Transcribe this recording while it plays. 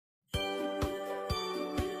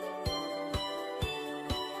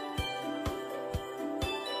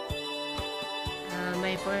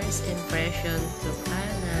first impression to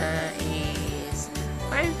Hannah is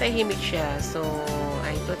parang tahimik siya. So,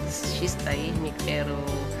 I thought she's tahimik. Pero,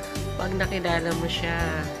 pag nakilala mo siya,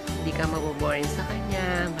 hindi ka maboboring sa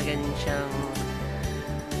kanya. Magaling siyang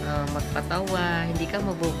magpatawa. Hindi ka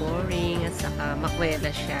maboboring. At saka,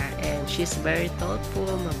 makwela siya. And she's very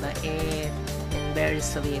thoughtful, mabait, and very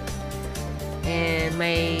sweet. And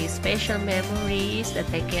my special memories that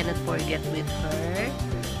I cannot forget with her,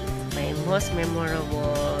 my most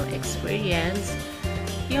memorable experience,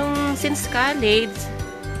 yung since college,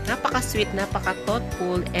 napaka-sweet,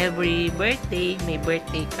 napaka-thoughtful. Every birthday, may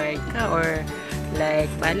birthday card ka or like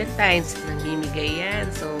Valentine's, namimigay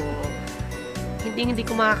yan. So, hindi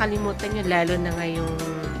ko makakalimutan yun, lalo na ngayong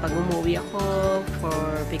pag umuwi ako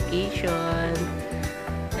for vacation.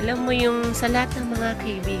 Alam mo yung sa lahat ng mga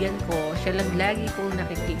kaibigan ko, siya lang lagi kong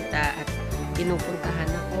nakikita at pinupuntahan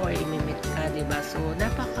ako or imimit ka, diba? So,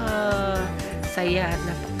 napaka-saya at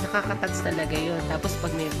nakaka-touch talaga yun. Tapos, pag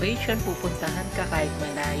may vacation, pupuntahan ka kahit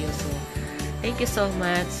malayo. So, thank you so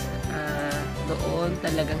much. Doon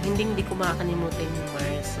talagang hindi ko makakalimutan yung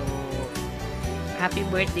Mars. So, happy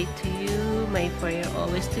birthday to you. My prayer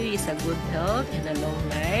always to you is a good health and a long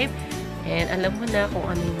life. And alam mo na kung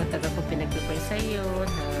ano yung matagal ko pinag-prepare sa iyo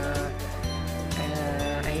na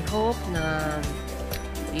I hope na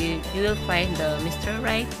you will find the Mr.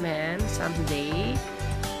 Right Man someday.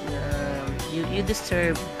 You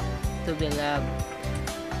deserve to be loved.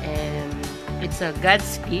 And it's a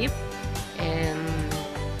God's gift. And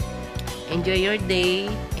enjoy your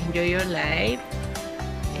day. Enjoy your life.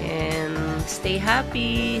 And stay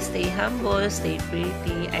happy. Stay humble. Stay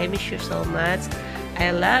pretty. I miss you so much. I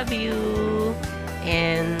love you,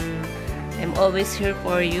 and I'm always here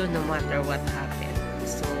for you no matter what happens.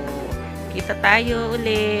 So, kita tayo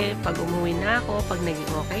uli pag umuwi na ako, pag naging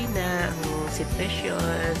okay na ang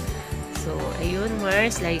sitwasyon. So, ayun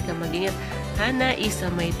Mars, lagi ka mag-ingat. Hannah is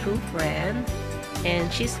my true friend, and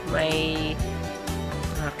she's my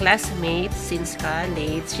classmate since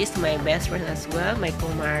college. She's my best friend as well, my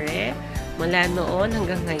kumare. Mula noon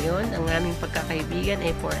hanggang ngayon, ang aming pagkakaibigan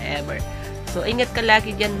ay forever. So, ingat ka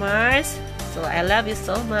lagi dyan, Mars. So, I love you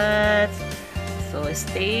so much. So,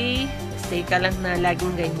 stay ka lang na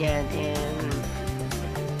laging ganyan. And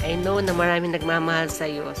I know na maraming nagmamahal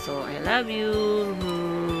sa'yo. So, I love you.